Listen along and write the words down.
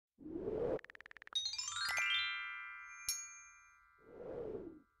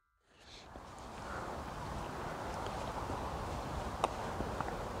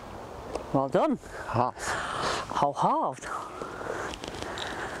Well done. Half. Whole halved.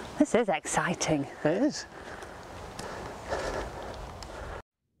 This is exciting. It is.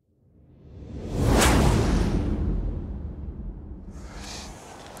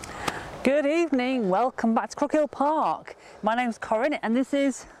 Good evening, welcome back to Crookhill Park. My name's Corinne and this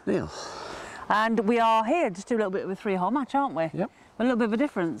is Neil. And we are here just to do a little bit of a 3-hole match, aren't we? Yep. A little bit of a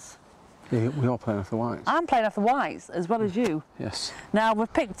difference. Yeah, we are playing off the whites. I'm playing off the whites as well as you. Yes. Now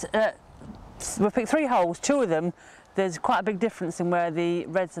we've picked 3 holes, 2 of them, there's quite a big difference in where the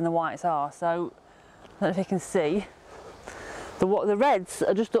reds and the whites are. So, I don't know if you can see, the reds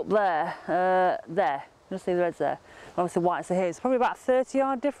are just up there, there. You see the reds there. Obviously the whites are here. It's probably about a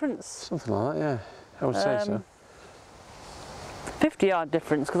 30-yard difference. Something like that, yeah. I would say so. 50-yard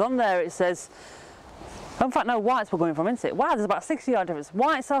difference, because on there it says, in fact no, whites we're going from, isn't it? Wow, there's about a 60-yard difference.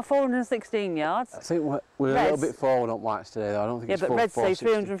 Whites are 416 yards. I think we're a little bit forward on whites today though. I don't think it's 460. Yeah, but reds say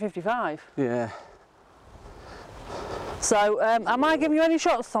 355. Yeah. So, am I giving you any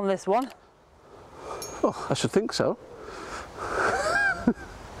shots on this one? Oh, I should think so.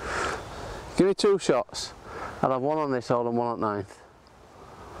 Give me 2 shots. I'll have 1 on this hole and 1 at 9th.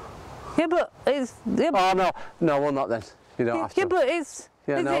 Yeah, but it's... Yeah, oh no, no, well not then. You don't have to. Yeah, but it's...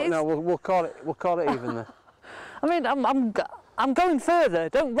 Yeah, no, we'll call it even then. I mean, I'm going further.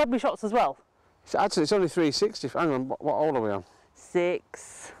 Don't rob me shots as well. Actually, it's only 360. Hang on, what hole are we on?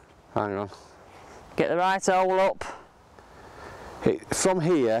 6. Hang on. Get the right hole up. From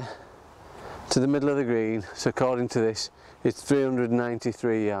here to the middle of the green, so according to this, it's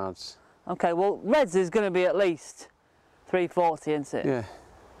 393 yards. Okay, well, reds is going to be at least 340, isn't it? Yeah.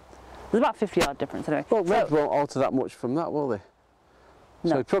 There's about 50-yard difference anyway. Well, reds won't alter that much from that, will they?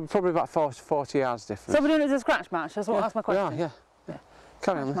 No. So probably about 40 yards difference. So we're doing it as a scratch match, that's my question. Yeah, yeah.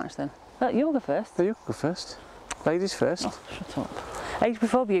 Carry on then. Match then. You'll go first. No, you go first. Ladies first. Oh, shut up. Age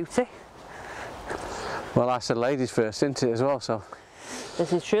before beauty. Well, I said ladies first, isn't it, as well, so...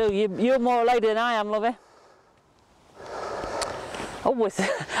 This is true. You're more a lady than I am, lovey. Oh,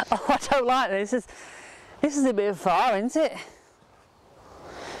 oh, I don't like this. This is a bit far, isn't it?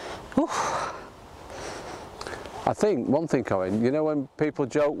 Oof. I think, one thing, Corinne, you know when people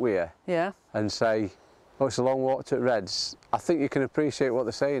joke with you yeah. and say, oh, it's a long walk to reds, I think you can appreciate what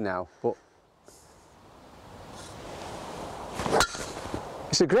they're saying now, but...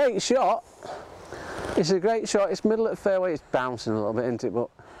 It's a great shot. It's a great shot. It's middle of the fairway. It's bouncing a little bit, isn't it? But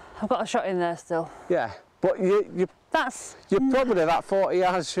I've got a shot in there still. Yeah, but you're probably that 40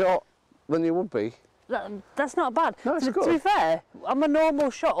 yards short than you would be. That's not bad. No, it's good. To be fair, I'm a normal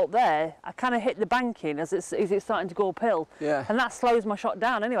shot up there. I kind of hit the banking as it's starting to go uphill. Yeah. And that slows my shot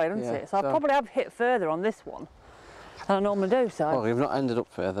down anyway, doesn't it? So I probably have hit further on this one than I normally do. So. Well, you've not ended up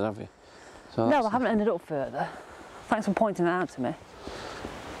further, have you? So no, I haven't ended up further. Thanks for pointing that out to me.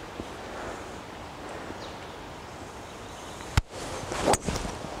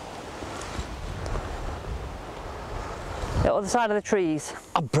 The other side of the trees.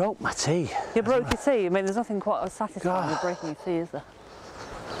 I broke my tee. You broke your tee? I mean, there's nothing quite as satisfying with breaking your tee, is there?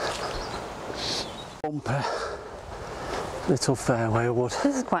 Bumper. Little fairway wood.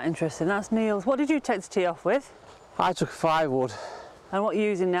 This is quite interesting. That's Neil's. What did you take the tee off with? I took a 5 wood. And what are you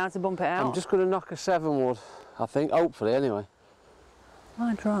using now to bump it out? I'm just going to knock a 7 wood, I think, hopefully anyway.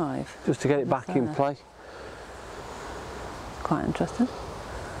 My drive. Just to get it back in play. Quite interesting.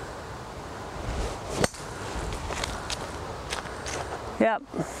 Yep.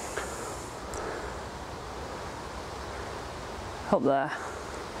 Up there.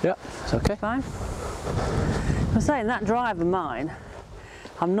 Yep, it's okay. Fine. I'm saying that drive of mine,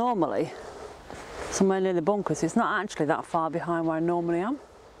 I'm normally somewhere near the bunker, so it's not actually that far behind where I normally am.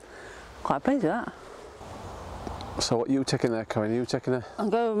 Quite pleased with that. So what are you taking there, Corinne? Are you taking a...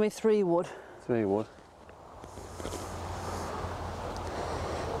 I'm going with my 3 wood. 3 wood.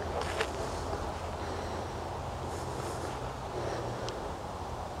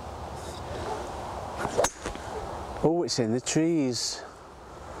 Oh, it's in the trees.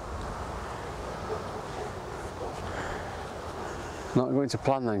 Not going to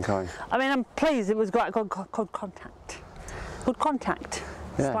plan then, Corinne? I mean, I'm pleased it was quite good contact. Good contact.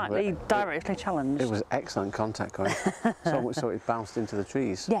 Yeah, slightly directly challenged. It was excellent contact, Corinne. So much so it bounced into the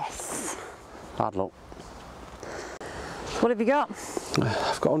trees. Yes. Hard luck. What have you got?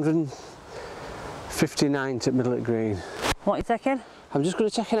 I've got 159 to middle of the green. What are you taking? I'm just going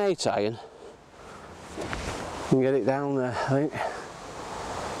to take an 8 iron and get it down there, I think.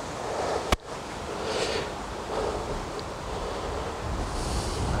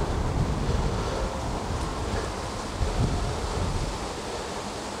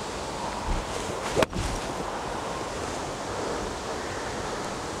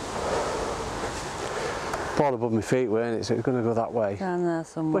 well above my feet, weren't it? So it's going to go that way. Down there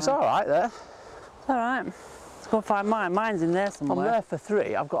somewhere. But it's all right there. It's all right. Let's go and find mine. Mine's in there somewhere. I'm there for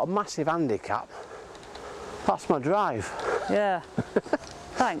 3. I've got a massive handicap. That's my drive. Yeah.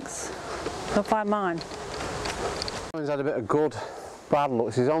 Thanks. Go find mine. Corinne's had a bit of good, bad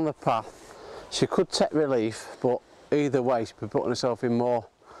luck. She's on the path. She could take relief, but either way, she'd be putting herself in more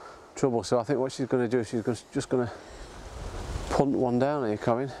trouble. So I think what she's going to do is she's just going to punt one down here,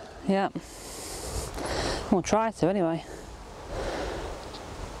 Corinne. Yeah. We'll try to anyway.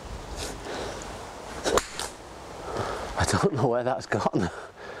 I don't know where that's gone.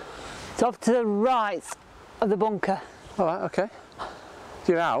 It's off to the right of the bunker. All right, okay.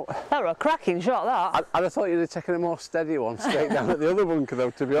 You're out. That was a cracking shot, that. I'd have thought you'd have taken a more steady one straight down at the other bunker,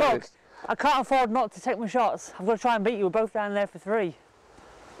 though, to be honest. I can't afford not to take my shots. I've got to try and beat you. We're both down there for 3.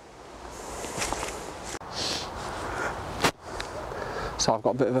 So I've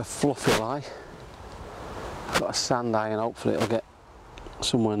got a bit of a fluffy lie. I've got a sand eye and hopefully it'll get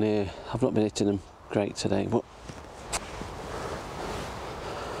somewhere near. I've not been hitting them great today, but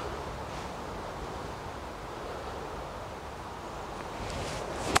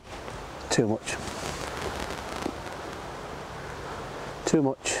too much. Too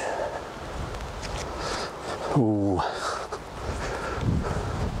much. Ooh.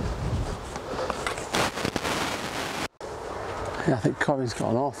 Yeah, I think Corinne's got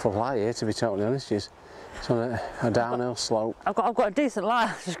an awful lie here, to be totally honest. She's on a downhill slope. I've got a decent lie.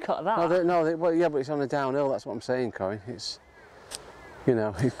 I just got that. No, well, yeah, but it's on a downhill. That's what I'm saying, Corinne. It's, you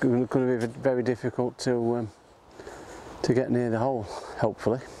know, it's going to be very difficult to get near the hole.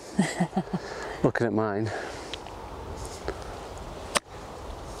 Hopefully. Looking at mine.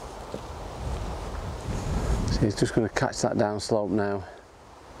 So he's just going to catch that down slope now.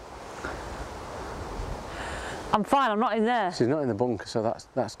 I'm fine, I'm not in there. She's not in the bunker, so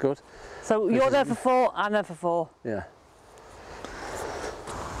that's good. So you're there for 4, I'm there for 4. Yeah.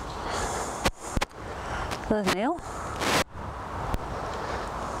 There's Neil.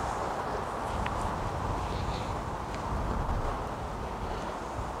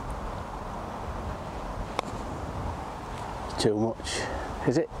 Too much,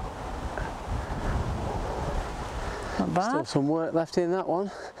 is it? Not bad. Still some work left in that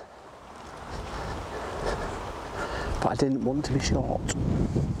one. But I didn't want to be short.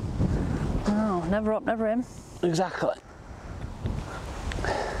 No, never up, never in. Exactly.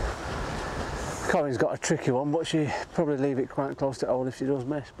 Corinne's got a tricky one, but she probably leave it quite close to hole if she does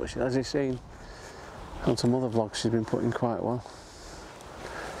miss. But she, as you've seen on some other vlogs, she's been putting quite well.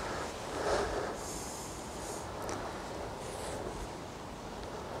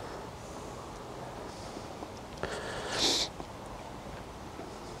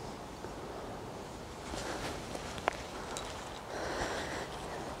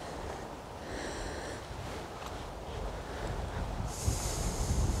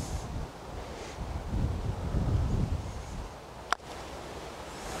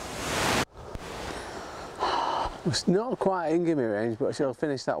 It's not quite in gimme range, but she'll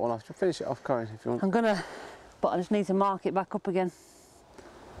finish that one off. She'll finish it off, Corinne, if you want. I'm gonna, but I just need to mark it back up again.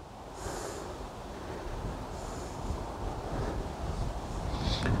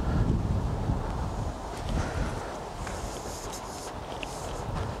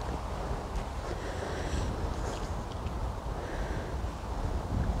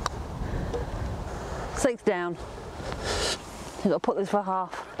 Six down. You've got to put this for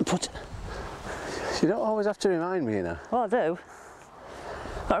half. Put it. You don't always have to remind me, you know. Well, I do.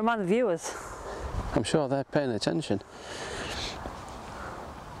 Got to remind the viewers. I'm sure they're paying attention.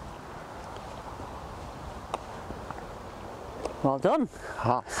 Well done.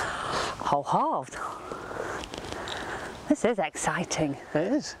 Half. Whole halved. This is exciting.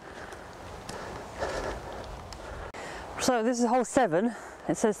 It is. So this is hole 7.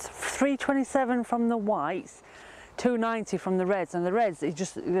 It says 327 from the whites, 290 from the reds, and the reds is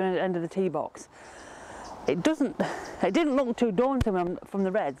just the end of the tee box. It didn't look too daunting from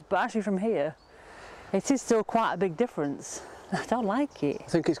the reds, but actually from here, it is still quite a big difference. I don't like it. I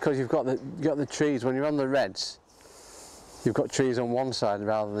think it's because you've got the trees. When you're on the reds, you've got trees on one side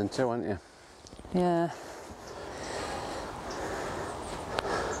rather than 2, haven't you? Yeah.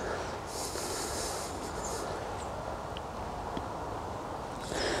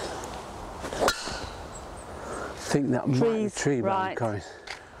 I think that might be tree right. Corinne.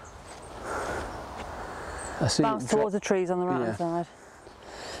 I see Bounce towards the trees on the right hand side.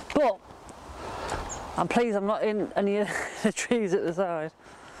 But I'm pleased I'm not in any of the trees at the side.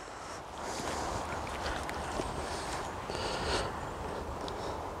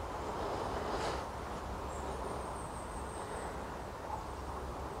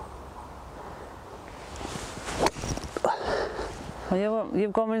 Well,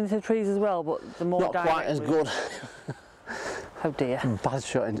 you've gone into the trees as well, but the more not quite as good. Oh dear. Bad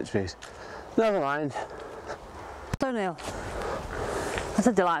shot into trees. Never mind. So Neil, that's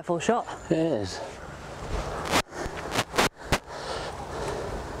a delightful shot. It is.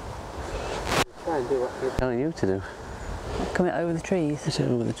 Try and do what I'm telling you to do. Coming over the trees. It's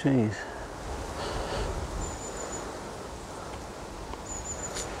over the trees.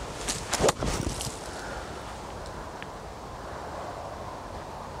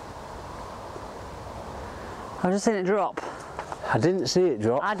 I've just seen it drop. I didn't see it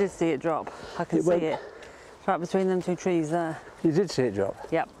drop. I did see it drop. I can see it. It's right between them two trees there. You did see it drop?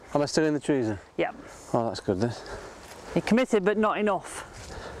 Yep. Am I still in the trees then? Yep. Oh, that's good then. You're committed, but not enough.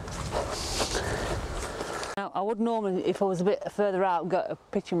 Now, I would normally, if I was a bit further out, get a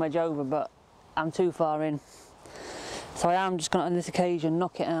pitching wedge over, but I'm too far in. So I am just going to, on this occasion,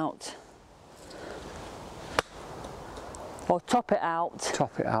 knock it out. Or top it out.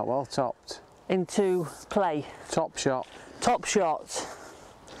 Top it out, well topped. Into play. Top shot. Top shot.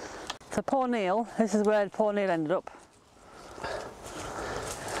 So poor Neil, this is where poor Neil ended up.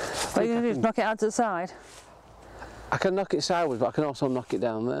 What are you going to do, just knock it out to the side? I can knock it sideways, but I can also knock it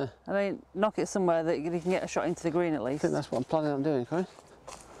down there. I mean, knock it somewhere that you can get a shot into the green at least. I think that's what I'm planning on doing, Corinne.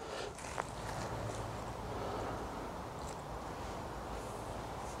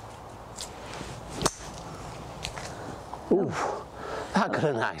 Ooh, that got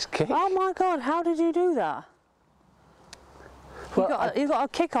a nice kick. Oh my God, how did you do that? Well, you got a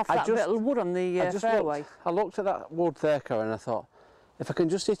kick off that bit of wood on the fairway. I looked at that wood there, Corinne, and I thought, if I can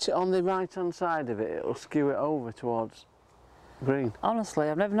just hit it on the right hand side of it, it'll skew it over towards green. Honestly,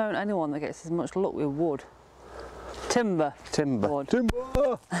 I've never known anyone that gets as much luck with wood. Timber. Timber. Wood.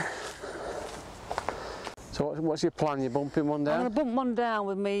 Timber! So what's your plan? You're bumping one down? I'm going to bump one down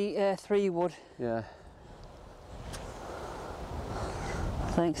with me 3 wood. Yeah.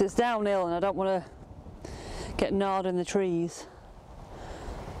 I think 'cause it's downhill and I don't want to get gnarled in the trees.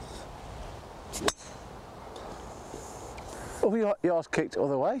 Oh, yours kicked the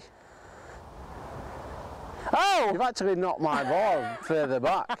other way. Oh! You've actually knocked my ball further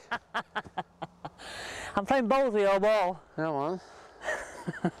back. I'm playing bowls with your ball. Come on.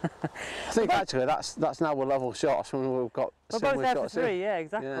 I think actually that's now a level shot, so we've got We're similar both there for shots 3, in. yeah,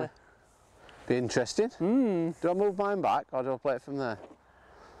 exactly. Yeah. Be interesting. Do I move mine back or do I play it from there?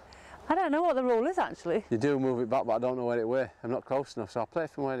 I don't know what the rule is actually. You do move it back, but I don't know where it were. I'm not close enough, so I'll play it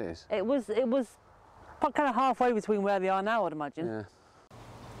from where it is. It was kind of halfway between where they are now, I'd imagine. Yeah.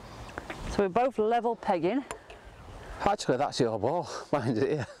 So we're both level pegging. Actually, that's your ball. Mine's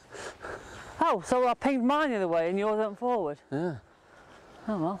here. Oh, so I pinged mine the other way and yours went forward. Yeah.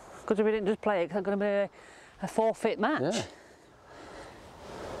 Oh well, good if we didn't just play it, because it's going to be a forfeit match. Yeah.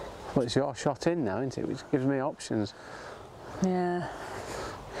 Well, it's your shot in now, isn't it? Which gives me options. Yeah.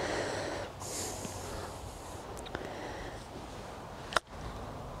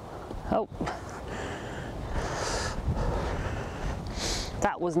 Oh.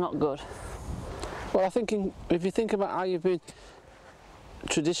 That was not good. Well, I think if you think about how you've been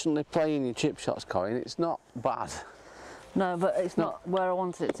traditionally playing your chip shots, Corinne, it's not bad. No, but it's not where I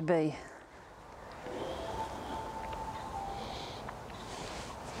wanted it to be.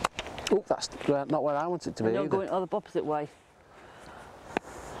 Oh, that's not where I want it to be And you're either. going the opposite way.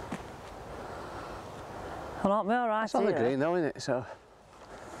 Well, aren't we all right? It's on the green though, isn't it? So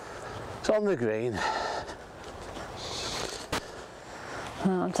it's on the green.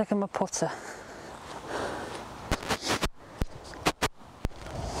 I'm taking my putter.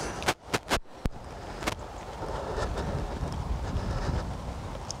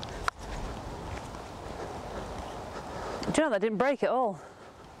 Do you know, that didn't break at all.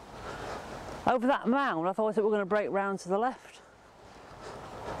 Over that mound, I thought it were going to break round to the left.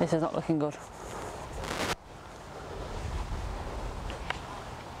 This is not looking good.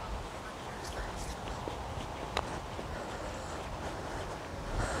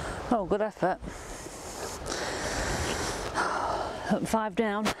 Oh, good effort. 5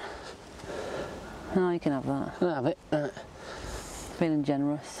 down. Oh, you can have that. Can I have it? Feeling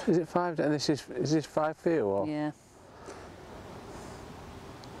generous. Is it 5? And is this 5 for you? Or? Yeah.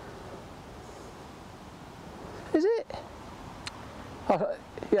 Is it? Oh,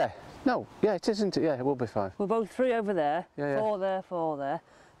 yeah. No. Yeah, it isn't it? Yeah, it will be 5. We're both 3 over there. Yeah, 4 there, 4 there.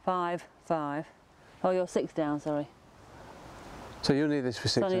 5, 5. Oh, you're 6 down, sorry. So you need this for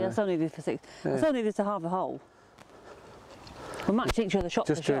 6. That's only this for 6. Yeah. That's only this to half a hole. We match each other shot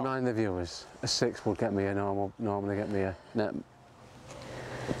Just for to shot. remind the viewers, a 6 would get me a normally get me a net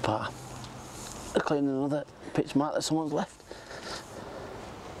par. Clean another pitch mark that someone's left.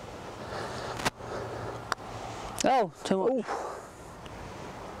 Oh, too much. Ooh.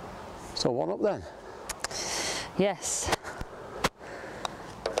 So one up then? Yes.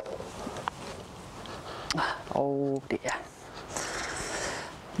 Oh dear.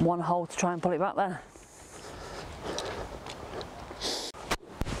 One hole to try and pull it back then.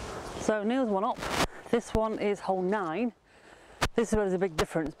 So Neil's one up. This one is hole 9. This is where there's a big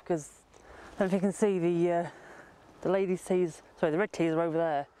difference because I don't know if you can see the ladies' tees, sorry, the red tees are over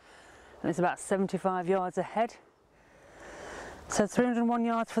there, and it's about 75 yards ahead. So 301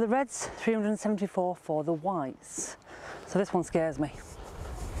 yards for the reds, 374 for the whites. So this one scares me.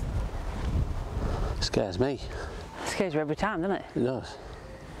 Scares me. It scares you every time, doesn't it? It does.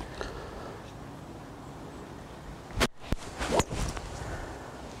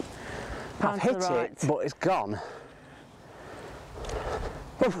 I've hit it, but it's gone.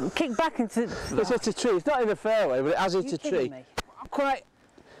 Well, kick back into... It's hit a tree. It's not in the fairway, but it has hit a tree. Me?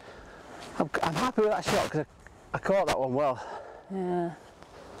 I'm happy with that shot because I caught that one well. Yeah.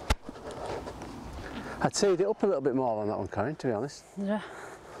 I teed it up a little bit more on that one, Karen, to be honest. Yeah.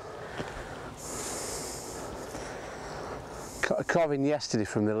 Corin yesterday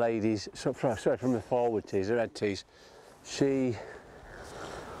from the ladies, sorry, from the forward tees, the red tees, she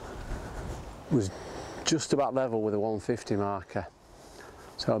was just about level with a 150 marker.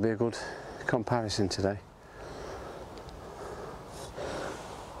 So it'll be a good comparison today.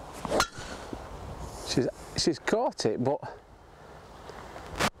 She's caught it, but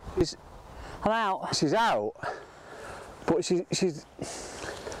I'm out. She's out, but she's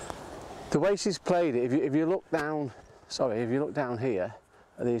the way she's played it. If you look down, sorry, if you look down here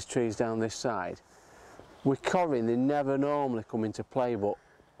at these trees down this side, with Corin they never normally come into play, but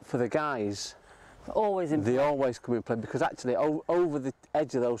for the guys, always in play. They always come in play because actually over the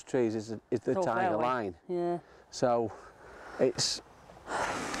edge of those trees is the tiger line. Yeah. So the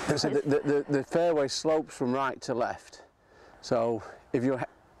fairway slopes from right to left. So if you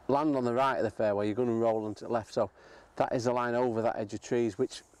land on the right of the fairway, you're going to roll onto the left. So that is the line over that edge of trees,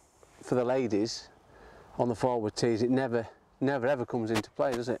 which for the ladies on the forward tees, it never ever comes into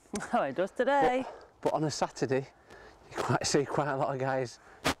play, does it? Oh, it does today. But on a Saturday, you see quite a lot of guys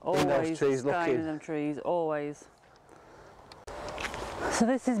always in those trees looking. In them trees, always. So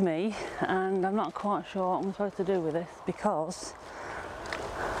this is me, and I'm not quite sure what I'm supposed to do with this because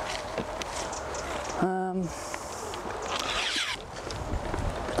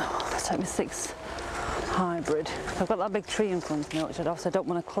let's take my 6 hybrid. I've got that big tree in front of me, which I also don't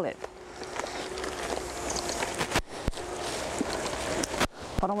want to clip.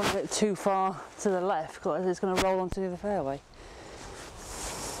 I don't want to get too far to the left because it's going to roll onto the fairway.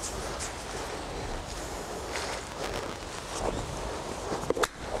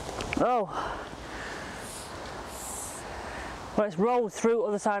 Oh, well, it's rolled through the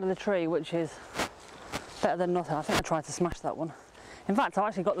other side of the tree, which is better than nothing. I think I tried to smash that one. In fact, I've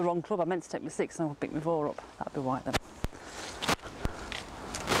actually got the wrong club. I meant to take my 6 and I'll pick my 4 up. That'd be white then.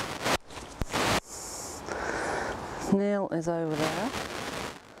 Neil is over there.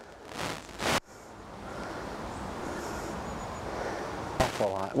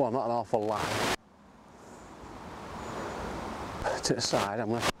 Awful light. Well, not an awful light. To the side, I'm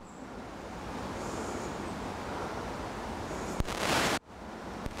going to...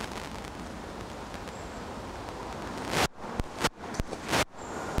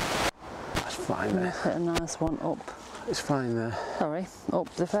 That's fine there. Hit a nice one up. It's fine there. Sorry, up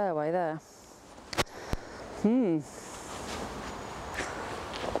the fairway there.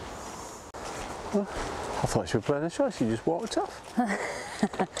 Well, I thought she was playing a choice. You just walked off.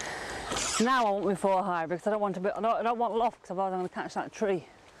 Now I want my 4 hybrid because I don't want to be. I don't want loft because otherwise I'm going to catch that tree.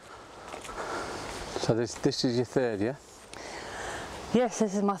 So this is your 3rd, yeah? Yes,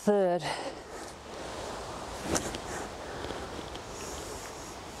 this is my 3rd.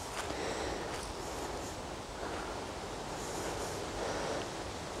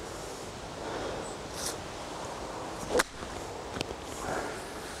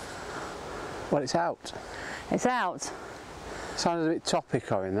 Well, it's out. It's out. Sounded a bit toppy,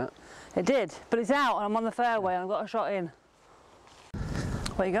 Corin, that. It did, but it's out and I'm on the fairway and I've got a shot in.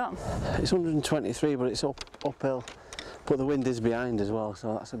 What you got? It's 123, but it's uphill. But the wind is behind as well,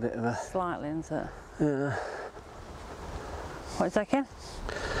 so that's a bit of a... Slightly, isn't it? Yeah. What are you taking?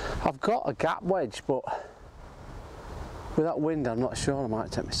 I've got a gap wedge, but with that wind, I'm not sure I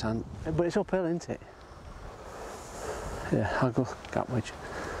might take my sand. But it's uphill, isn't it? Yeah, I'll go gap wedge.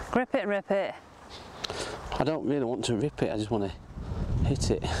 Grip it and rip it. I don't really want to rip it, I just want to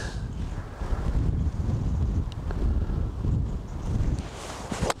hit it.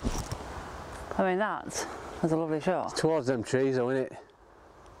 I mean, that was a lovely shot. It's towards them trees though, isn't it?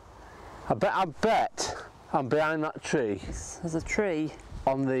 I bet I'm behind that tree. There's a tree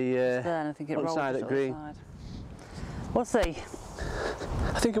on the then I think it rolls side just at the green. side. We'll see.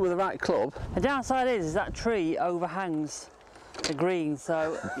 I think it was the right club. The downside is that tree overhangs the green,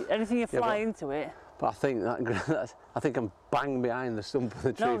 so anything you fly into it. But I think I think I'm bang behind the stump of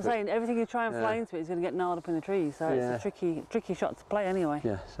the tree. No, I'm saying everything you try and fly into it is going to get gnarled up in the trees, so it's a tricky shot to play anyway.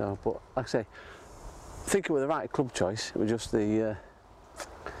 Yeah. So, but like I say, I think it was the right club choice. It was just the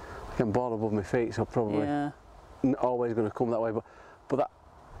getting ball above my feet, so probably always going to come that way. But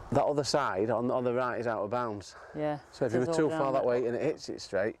that other side on the right is out of bounds. Yeah. So if you go too far that way and it hits it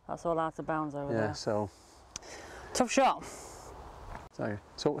straight. That's all out of bounds over there. Yeah. So. Tough shot. So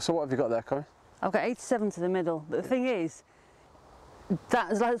what have you got there, Corey? I've got 87 to the middle, but the thing is,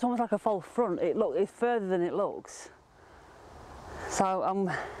 it's almost like a false front. It's further than it looks. So I'm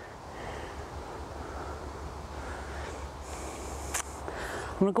going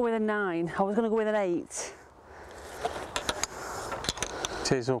to go with a 9. I was going to go with an 8.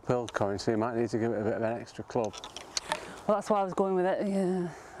 It is uphill, Corey, so you might need to give it a bit of an extra club. Well, that's why I was going with it. Yeah.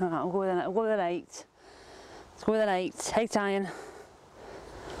 Right, I'll go with an 8. Let's go with an 8. 8 iron.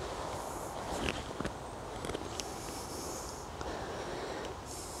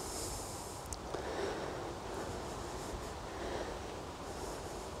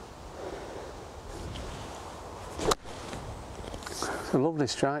 It's a lovely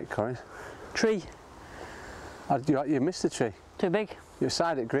strike, Corey. Tree. You missed the tree. Too big. You're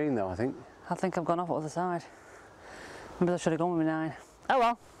side at green though, I think. I think I've gone off the other side. Maybe I should have gone with my 9. Oh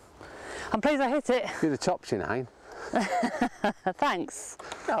well. I'm pleased I hit it. You'd have topped your 9. Thanks.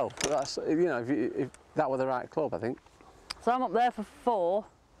 No, but that's, you know, if that were the right club, I think. So I'm up there for 4.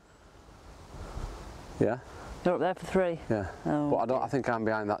 Yeah. You're up there for 3. Yeah. Oh. But I think I'm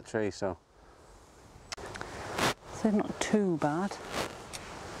behind that tree, so. So it's not too bad.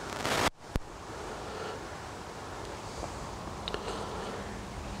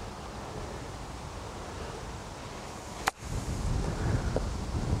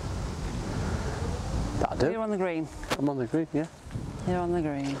 That'll do. You're on the green. I'm on the green, yeah. You're on the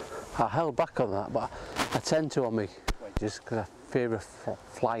green. I held back on that, but I tend to on me wedges because I fear of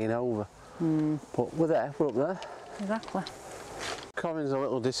flying over. But we're there, we're up there. Exactly. Corin's a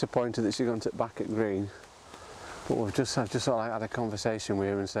little disappointed that she's gone to back at green, but I've just sort of had a conversation with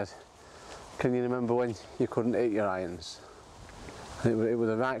her and said, can you remember when you couldn't hit your irons? And it was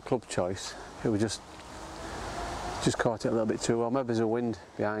the right club choice. It was just caught it a little bit too well. Maybe there's a wind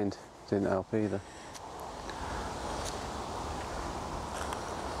behind, didn't help either.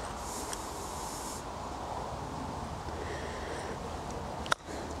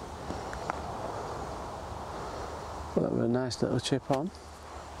 Well, that was a nice little chip on.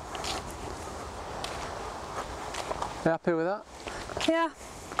 You happy with that? Yeah,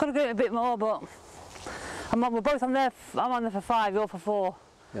 could have got it a bit more, but we're both on there. I'm on there for 5, you're for 4.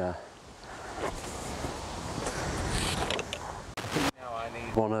 Yeah. Now I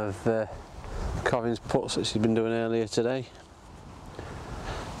need one of Corin's putts that she's been doing earlier today.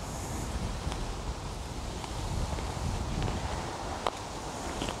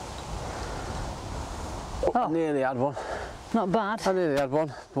 Oh. I nearly had one. Not bad. I nearly had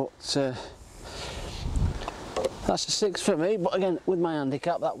one, but that's a 6 for me. But again, with my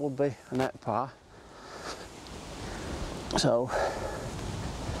handicap, that would be a net par. So,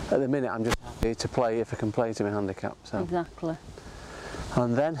 at the minute, I'm just happy to play if I can play to my handicap. So. Exactly.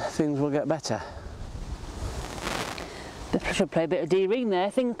 And then things will get better. I should play a bit of D-ream there.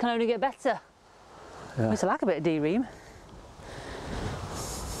 Things can only get better. Yeah. I used to like a bit of D-ream.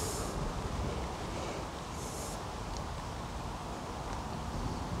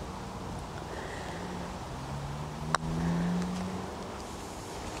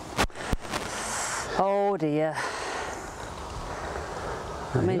 Oh dear.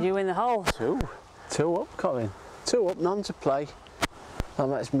 I made you win the hole. 2 up, Colin. 2 up, none to play.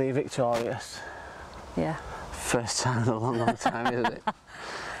 And that's me victorious. Yeah. First time in a long time, isn't it?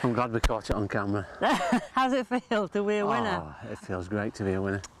 I'm glad we caught it on camera. How does it feel to be a winner? Oh, it feels great to be a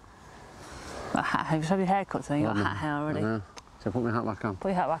winner. Have you just had your hair cut so you got hat hair already? I know. So I put my hat back on. Put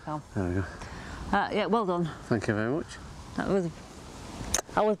your hat back on. There we go. Yeah, well done. Thank you very much.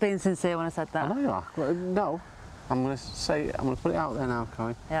 I was being sincere when I said that. I know you are. Well, no, I'm going to put it out there now,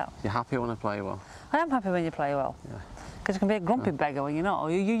 Colin. Yeah. You're happy when I play well. I am happy when you play well. Yeah. Because you can be a grumpy beggar when you're not.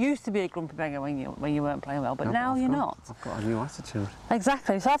 Or you used to be a grumpy beggar when you weren't playing well, but No, now you're not. I've got a new attitude.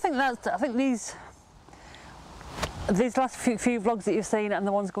 Exactly. So I think these last few vlogs that you've seen and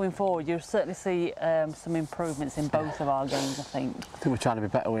the ones going forward, you'll certainly see some improvements in both of our games, I think. I think we're trying to be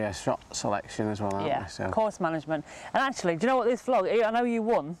better with our shot selection as well, aren't we? Yeah, course management. And actually, do you know what this vlog, I know you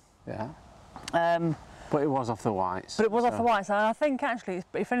won. Yeah. But it was off the whites. But it was off the whites, and I think actually,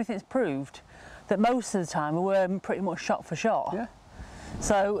 if anything, it's proved that most of the time we were pretty much shot for shot. Yeah.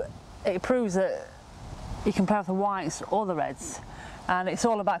 So it proves that you can play off the whites or the reds, and it's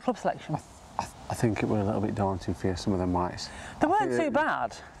all about club selection. I think it was a little bit daunting for you, some of them whites. They weren't too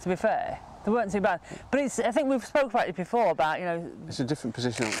bad, to be fair. They weren't too bad. But it's, I think we've spoken about it before about, you know... It's a different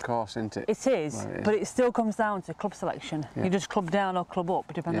position on the course, isn't it? It is, but it still comes down to club selection. Yeah. You just club down or club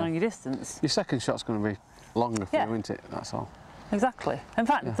up, depending on your distance. Your second shot's going to be longer for you, isn't it? That's all. Exactly. In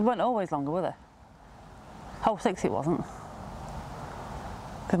fact, they weren't always longer, were they? Hole 6 it wasn't.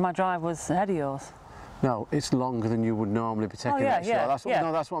 Because my drive was ahead of yours. No, it's longer than you would normally be taking that shot. That's what,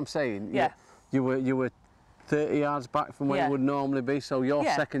 no, that's what I'm saying. Yeah. You were 30 yards back from where you would normally be, so your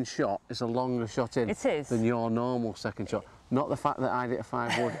second shot is a longer shot in than your normal second shot. Not the fact that I hit a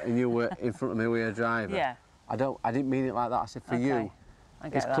 5 wood and you were in front of me with your driver. Yeah. I didn't mean it like that. I said for you,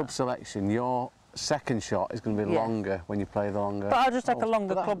 it's club selection. Your second shot is going to be longer when you play the longer. But I'll just take a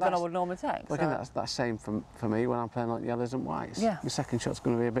longer club than I would normally take. Again, that's same for me when I'm playing like yellows and whites. Yeah. My second shot's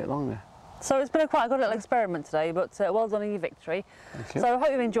going to be a bit longer. So it's been quite a good little experiment today, but well done on your victory. Thank you. So I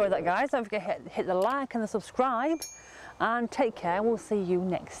hope you've enjoyed that, guys. Don't forget hit the like and the subscribe, and take care. We'll see you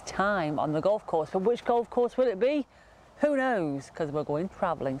next time on the golf course. But which golf course will it be? Who knows? Because we're going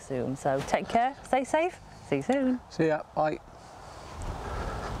travelling soon. So take care, stay safe. See you soon. See ya. Bye.